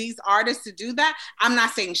by these artists to do that? I'm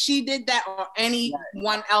not saying she did that or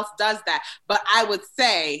anyone else does that, but I would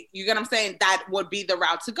say, you get what I'm saying? That would be the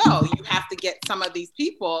route to go. You have to get some of these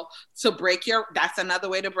people to that's another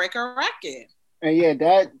way to break a record. And yeah,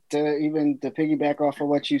 that even to piggyback off of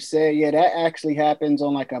what you said, yeah, that actually happens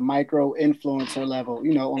on, like, a micro influencer level,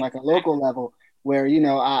 you know, on, like, a local level, where, you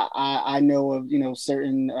know, I know of, you know,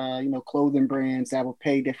 certain you know, clothing brands that will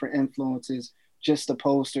pay different influencers just to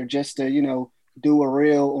post, or just to, you know, do a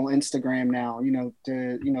reel on Instagram now, you know,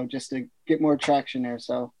 to, you know, just to get more traction there.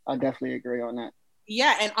 So I definitely agree on that.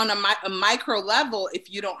 Yeah, and on a micro level,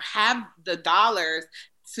 if you don't have the dollars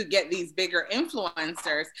to get these bigger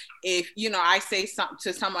influencers, if, you know, I say something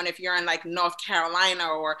to someone, if you're in, like, North Carolina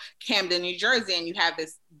or Camden, New Jersey, and you have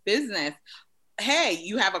this business, hey,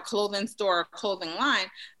 you have a clothing store or clothing line,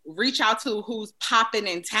 reach out to who's popping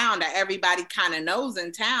in town that everybody kind of knows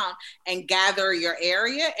in town and gather your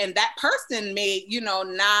area. And that person may,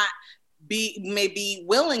 not may be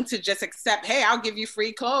willing to just accept, hey, I'll give you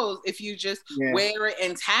free clothes if you just wear it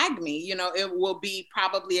and tag me. It will be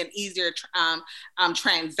probably an easier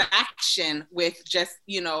transaction with just,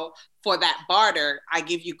 for that barter, I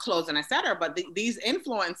give you clothes and etc. But these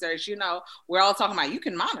influencers, we're all talking about, you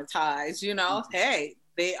can monetize, hey,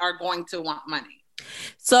 they are going to want money.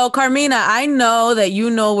 So Carmina, I know that you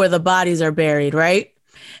know where the bodies are buried, right?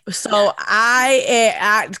 So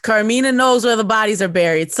Carmina knows where the bodies are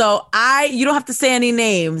buried. So you don't have to say any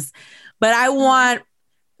names, but I want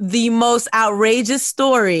the most outrageous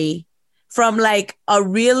story from like a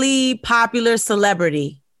really popular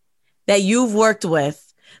celebrity that you've worked with.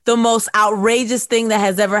 The most outrageous thing that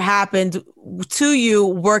has ever happened to you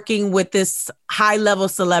working with this high level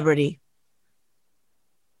celebrity.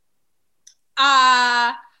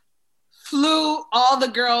 Flew all the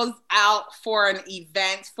girls out for an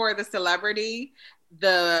event for the celebrity,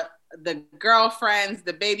 the girlfriends,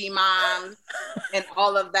 the baby moms, and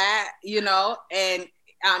all of that, and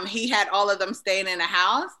he had all of them staying in a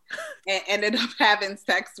house and ended up having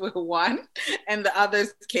sex with one and the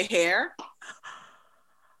others care.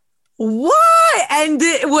 What? And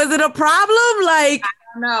was it a problem? Like, I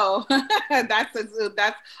don't know.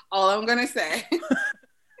 That's all I'm going to say.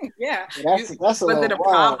 Yeah. That's was it a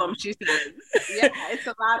problem? She said, yeah, it's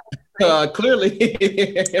a lot of clearly.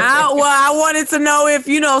 I wanted to know if,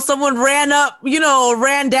 someone ran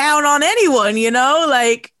down on anyone,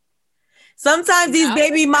 like sometimes these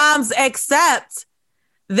baby moms accept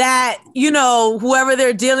that, whoever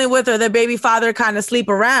they're dealing with or their baby father kind of sleep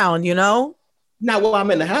around, Not while I'm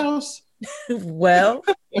in the house. Well,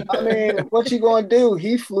 I mean, what you gonna do?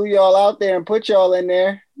 He flew y'all out there and put y'all in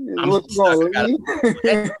there. What's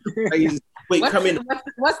Wait, come in.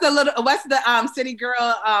 What's the city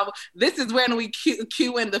girl? This is when we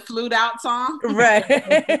cue in the flute out song. Right.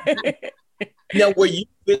 Now, were you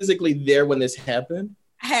physically there when this happened?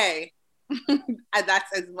 Hey.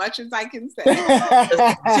 That's as much as I can say.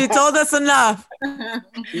 She told us enough.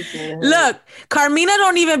 Look, Carmina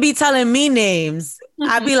don't even be telling me names.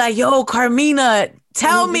 I'd be like, yo, Carmina,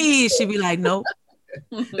 tell me. She'd be like, nope.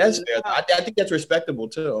 That's fair. I think that's respectable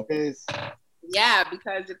too. Yeah,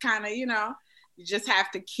 because it kind of, you just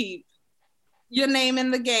have to keep your name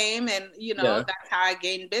in the game, and that's how I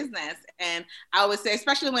gain business. And I would say,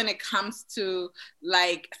 especially when it comes to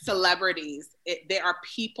like celebrities, they are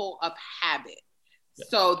people of habit. Yeah.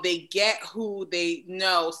 So they get who they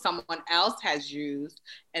know someone else has used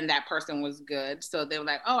and that person was good. So they were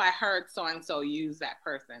like, oh, I heard so-and-so use that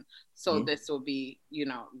person. So this will be,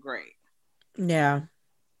 great. Yeah.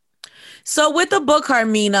 So with the book,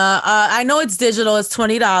 Carmina, I know it's digital, it's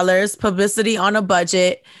 $20, publicity on a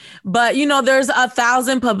budget, but there's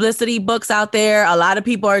 1,000 publicity books out there. A lot of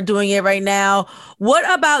people are doing it right now. What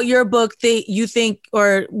about your book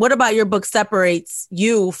what about your book separates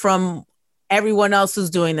you from everyone else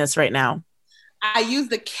who's doing this right now? I use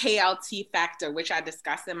the KLT factor, which I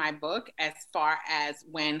discuss in my book, as far as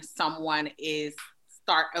when someone is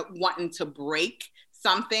wanting to break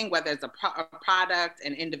something, whether it's a product,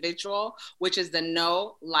 an individual, which is the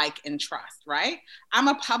know, like, and trust, right? I'm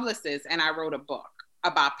a publicist and I wrote a book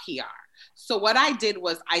about PR. So what I did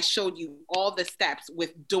was I showed you all the steps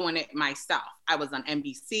with doing it myself. I was on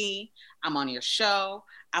NBC, I'm on your show,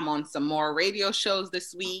 I'm on some more radio shows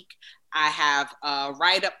this week. I have a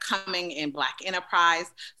write-up coming in Black Enterprise.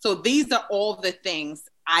 So these are all the things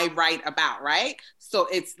I write about, right? So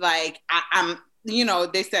it's like I'm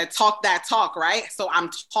they said, talk that talk, right? So I'm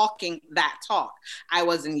talking that talk. I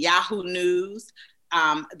was in Yahoo News.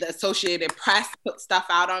 The Associated Press put stuff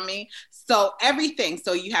out on me. So everything.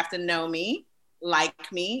 So you have to know me,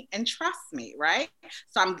 like me, and trust me, right?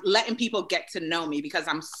 So I'm letting people get to know me because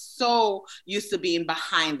I'm so used to being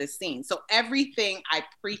behind the scenes. So everything I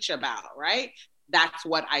preach about, right? That's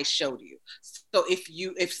what I showed you. So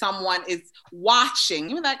if someone is watching,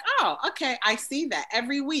 you're like, oh, okay, I see that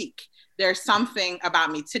every week. There's something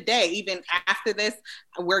about me today. Even after this,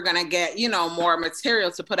 we're going to get, more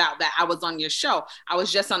material to put out that I was on your show. I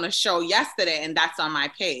was just on a show yesterday and that's on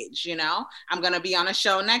my page, I'm going to be on a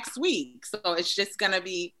show next week. So it's just going to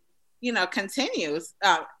be, continuous.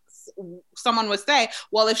 Someone would say,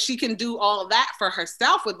 well, if she can do all of that for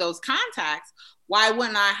herself with those contacts, why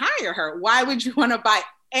wouldn't I hire her? Why would you want to buy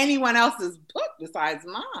anyone else's book besides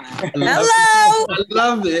mine. Hello. I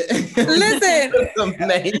love it. Listen.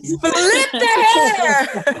 Amazing. Flip the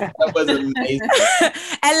hair. That was amazing.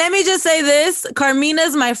 And let me just say this,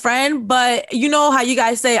 Carmina's my friend, but you know how you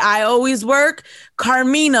guys say I always work?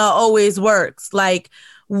 Carmina always works. Like,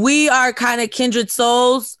 we are kind of kindred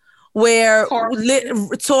souls where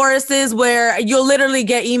Tauruses, where you'll literally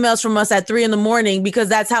get emails from us at 3 a.m. because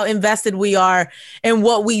that's how invested we are in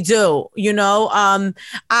what we do. You know,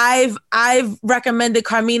 I've recommended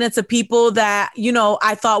Carmina to people that, you know,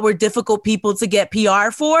 I thought were difficult people to get PR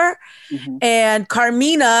for. Mm-hmm. And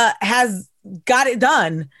Carmina has got it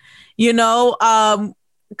done, you know.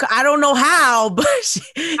 I don't know how, but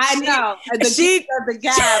I know the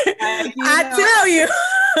gap. Like, I tell you,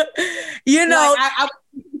 you know, like I was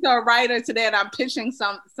to a writer today, and I'm pitching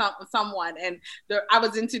someone, and I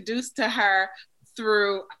was introduced to her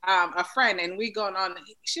through a friend, and we going on.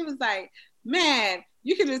 She was like, "Man,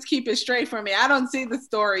 you can just keep it straight for me. I don't see the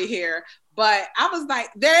story here." But I was like,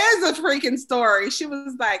 there is a freaking story. She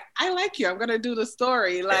was like, I like you. I'm going to do the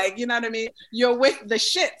story. Like, you know what I mean? You're with the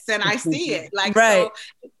shits and I see it. Like, right.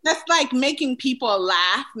 So that's like making people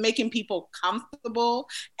laugh, making people comfortable,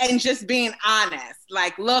 and just being honest.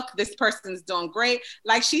 Like, look, this person's doing great.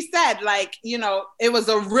 Like she said, like, you know, it was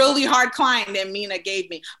a really hard client that Mina gave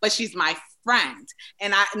me, but she's my friend.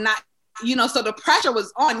 And you know, so the pressure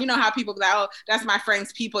was on. You know how people be like, oh, that's my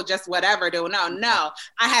friend's people, just whatever. No,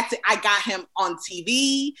 I got him on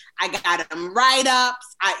TV. I got him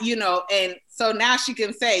write-ups, you know, and so now she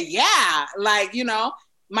can say, yeah, like, you know,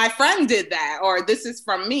 my friend did that, or this is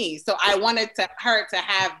from me. So I wanted her to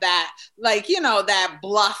have that, like, you know, that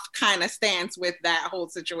bluff kind of stance with that whole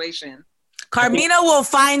situation. Carmina will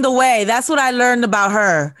find a way. That's what I learned about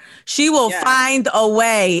her. She will find a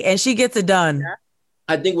way, and she gets it done. Yeah.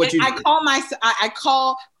 I think I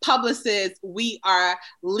call publicists, we are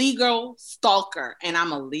legal stalker, and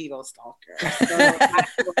I'm a legal stalker. So I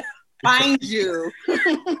will find you.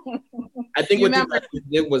 I think what you guys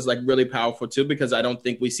did was like really powerful too, because I don't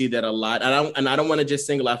think we see that a lot. I don't want to just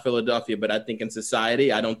single out Philadelphia, but I think in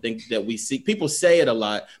society, I don't think that we see, people say it a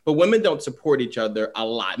lot, but women don't support each other a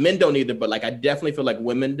lot. Men don't either, but like I definitely feel like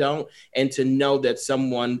women don't. And to know that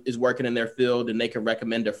someone is working in their field and they can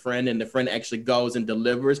recommend a friend and the friend actually goes and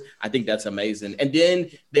delivers, I think that's amazing. And then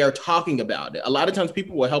they are talking about it. A lot of times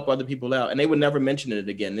people will help other people out and they would never mention it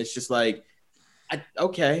again. It's just like,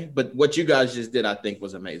 okay, but what you guys just did, I think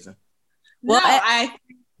was amazing. Well,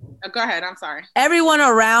 go ahead. I'm sorry. Everyone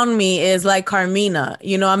around me is like Carmina.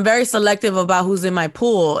 You know, I'm very selective about who's in my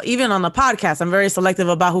pool. Even on the podcast, I'm very selective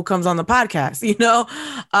about who comes on the podcast, you know?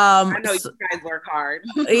 I know you guys work hard.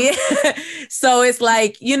 Yeah. So it's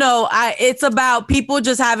like, you know, it's about people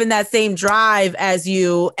just having that same drive as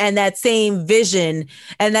you and that same vision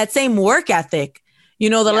and that same work ethic. You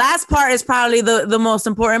know, the last part is probably the most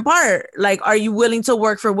important part. Like, are you willing to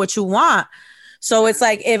work for what you want? So it's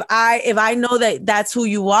like, if I know that that's who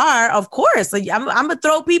you are, of course, like, I'm gonna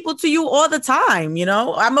throw people to you all the time. You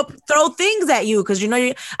know, I'm gonna throw things at you because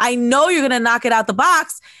I know you're gonna knock it out the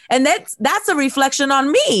box, and that's a reflection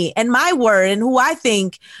on me and my word and who I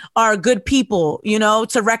think are good people, you know,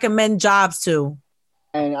 to recommend jobs to.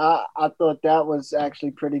 And I thought that was actually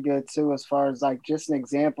pretty good too, as far as like just an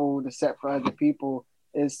example to set for other people.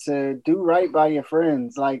 Is to do right by your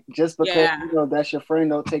friends. Like, just because you know that's your friend,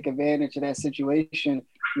 don't take advantage of that situation.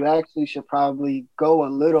 You actually should probably go a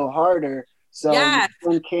little harder so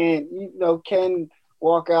one can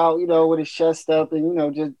walk out, you know, with his chest up and, you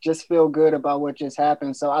know, just feel good about what just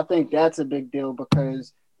happened. So I think that's a big deal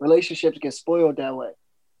because relationships get spoiled that way.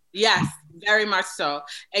 Yes, very much so.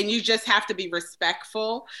 And you just have to be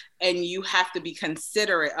respectful and you have to be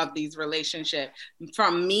considerate of these relationships.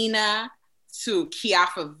 From Mina to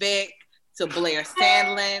Kiafa Vick, to Blair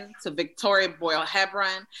Sandlin, to Victoria Boyle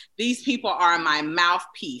Hebron. These people are my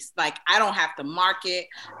mouthpiece. Like, I don't have to market.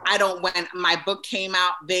 When my book came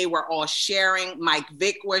out, they were all sharing. Mike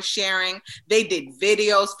Vick was sharing. They did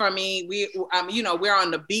videos for me. You know, we're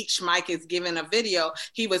on the beach. Mike is giving a video.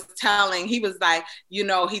 He was like, you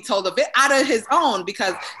know, he told a bit out of his own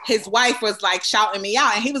because his wife was like shouting me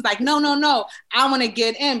out. And he was like, no, I want to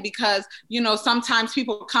get in because, you know, sometimes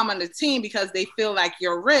people come on the team because they feel like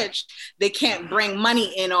you're rich. They can't bring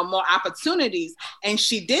money in or more opportunities. And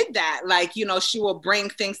she did that. Like, you know, she will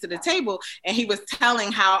bring things to the table. And he was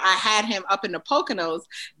telling how I had him up in the Poconos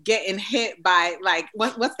getting hit by like,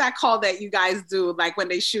 what's that called that you guys do? Like when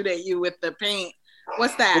they shoot at you with the paint,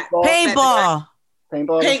 what's that? Paintball.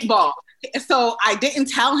 Paintball. So I didn't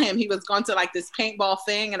tell him he was going to like this paintball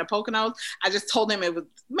thing and a Poconos. I just told him it was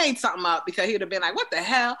made something up because he would have been like, what the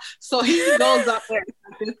hell? So he goes up there,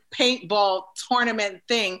 this paintball tournament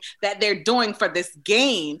thing that they're doing for this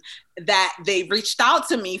game that they reached out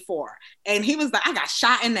to me for. And he was like, I got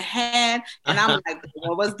shot in the head. And I'm like,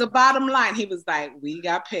 what was the bottom line? He was like, we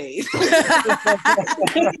got paid.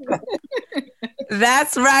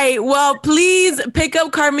 That's right. Well, please pick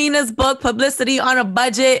up Carmina's book, Publicity on a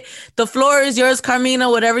Budget. The floor is yours, Carmina,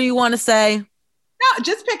 whatever you want to say. No,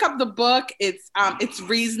 just pick up the book. It's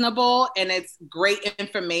reasonable and it's great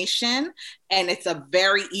information and it's a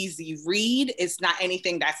very easy read. It's not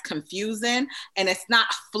anything that's confusing and it's not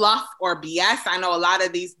fluff or BS. I know a lot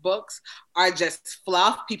of these books are just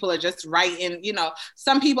fluff. People are just writing,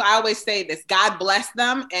 some people, I always say this, God bless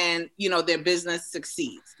them and, their business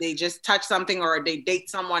succeeds. They just touch something or they date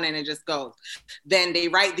someone and it just goes. Then they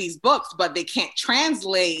write these books, but they can't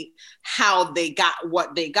translate how they got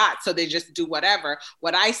what they got. So they just do whatever.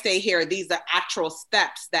 What I say here, these are actual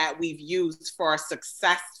steps that we've used for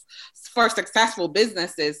successful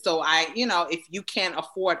businesses. So if you can't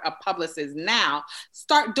afford a publicist now,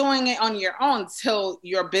 start doing it on your own till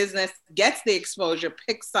your business gets the exposure,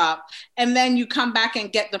 picks up, and then you come back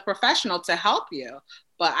and get the professional to help you.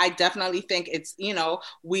 But I definitely think it's, in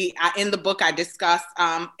the book, I discuss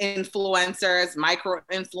influencers, micro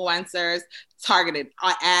influencers, targeted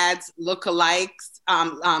ads, lookalikes,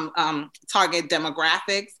 target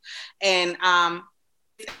demographics, and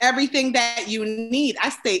everything that you need.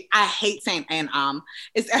 I hate saying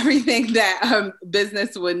it's everything that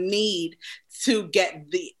business would need to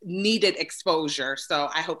get the needed exposure. So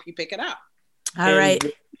I hope you pick it up. All right.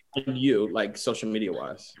 You, like social media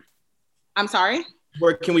wise. I'm sorry?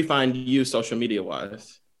 Where can we find you social media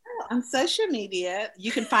wise? On social media, you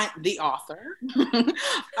can find the author.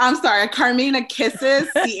 I'm sorry, Carmina Kisses,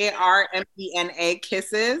 Carmena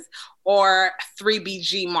Kisses, or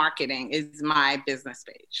 3BG Marketing is my business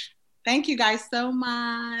page. Thank you guys so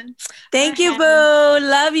much. Thank you, Boo.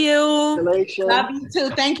 Love you. Love you too.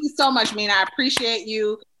 Thank you so much, Mina. I appreciate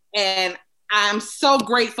you. And I'm so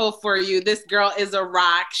grateful for you. This girl is a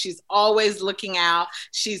rock. She's always looking out.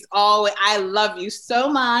 I love you so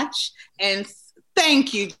much. And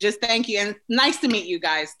thank you. Just thank you. And nice to meet you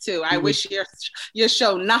guys too. I wish your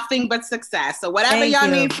show nothing but success. So whatever y'all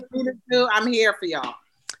need for me to do, I'm here for y'all.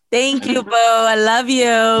 Thank you, Boo. I love you.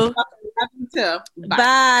 Love you too. Bye.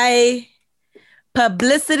 Bye.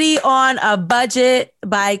 Publicity on a Budget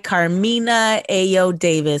by Carmina Ayo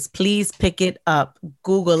Davis. Please pick it up.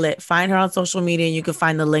 Google it. Find her on social media and you can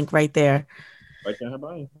find the link right there. Right in her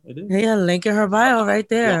bio. It is. Yeah, link in her bio right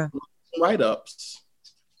there. Yeah, write-ups.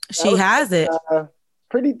 She has it.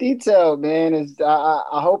 Pretty detailed, man.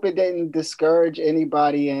 I hope it didn't discourage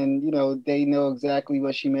anybody and, they know exactly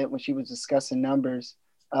what she meant when she was discussing numbers.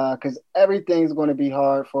 Because everything's going to be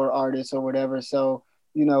hard for artists or whatever. So,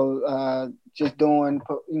 just doing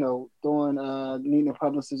needing a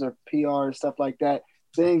publicist or PR and stuff like that,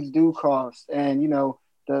 things do cost. And,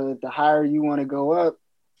 the higher you want to go up,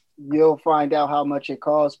 you'll find out how much it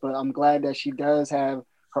costs. But I'm glad that she does have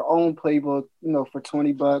her own playbook, for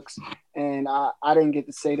 $20. And I didn't get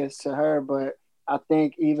to say this to her, but I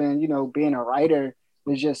think even, being a writer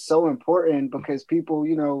is just so important because people,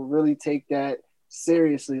 really take that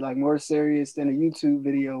seriously, like more serious than a YouTube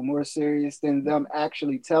video, more serious than them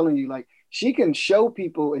actually telling you. Like she can show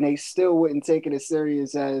people and they still wouldn't take it as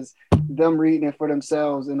serious as them reading it for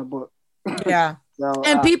themselves in a book. Yeah. So,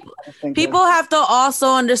 and people have to also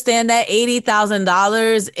understand that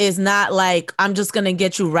 $80,000 is not like, I'm just going to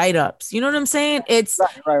get you write-ups. You know what I'm saying? It's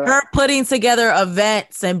right. Her putting together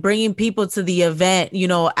events and bringing people to the event,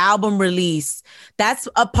 album release. That's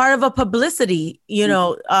a part of a publicity,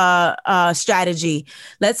 strategy.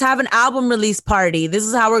 Let's have an album release party. This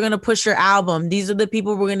is how we're going to push your album. These are the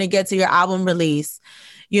people we're going to get to your album release.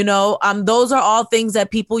 Those are all things that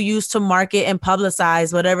people use to market and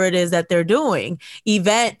publicize whatever it is that they're doing.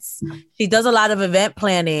 Events. She does a lot of event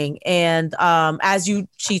planning. And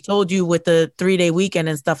she told you with the 3-day weekend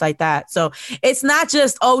and stuff like that. So it's not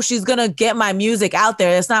just, she's going to get my music out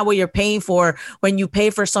there. That's not what you're paying for when you pay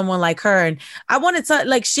for someone like her. And I wanted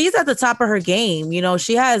to, she's at the top of her game.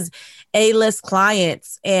 She has A-list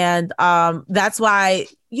clients. And that's why,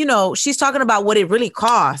 she's talking about what it really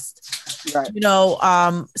costs. Right.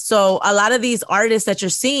 So a lot of these artists that you're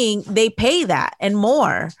seeing, they pay that and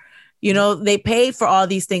more. They pay for all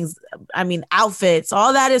these things. I mean, outfits,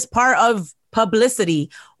 all that is part of publicity.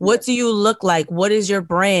 What do you look like? What is your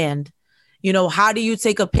brand? How do you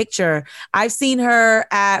take a picture? I've seen her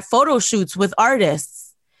at photo shoots with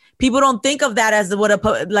artists. People don't think of that as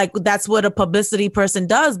that's what a publicity person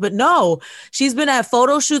does. But no, she's been at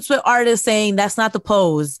photo shoots with artists saying that's not the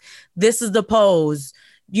pose. This is the pose.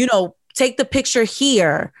 You know, take the picture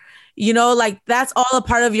here. You know, like that's all a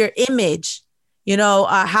part of your image. You know,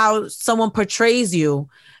 how someone portrays you.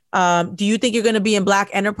 Do you think you're going to be in Black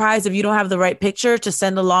Enterprise if you don't have the right picture to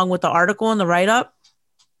send along with the article and the write-up?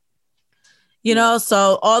 You know,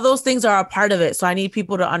 so all those things are a part of it. So I need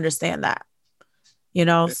people to understand that, you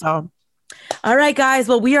know, so. All right, guys.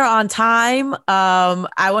 Well, we are on time.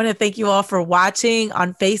 I want to thank you all for watching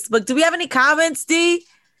on Facebook. Do we have any comments, D?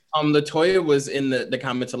 Latoya was in the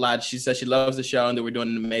comments a lot. She said she loves the show and that we're doing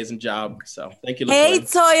an amazing job. So thank you, Latoya. Hey,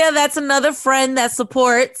 Toya, that's another friend that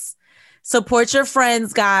supports. Support your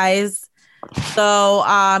friends, guys. So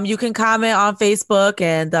you can comment on Facebook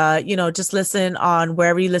and, you know, just listen on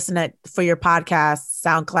wherever you listen for your podcasts,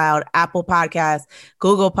 SoundCloud, Apple Podcasts,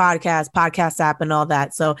 Google Podcasts, Podcast app, and all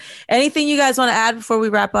that. So anything you guys want to add before we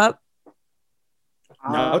wrap up?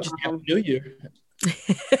 No, just Happy New Year.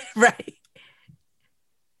 Right.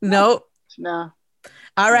 Nope. No.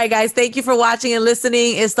 All right, guys. Thank you for watching and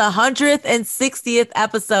listening. It's the 160th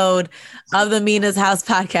episode of the Mina's House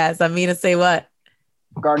podcast. I'm Mina. Say what?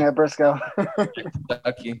 Garnett Briscoe.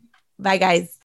 Lucky. Bye, guys.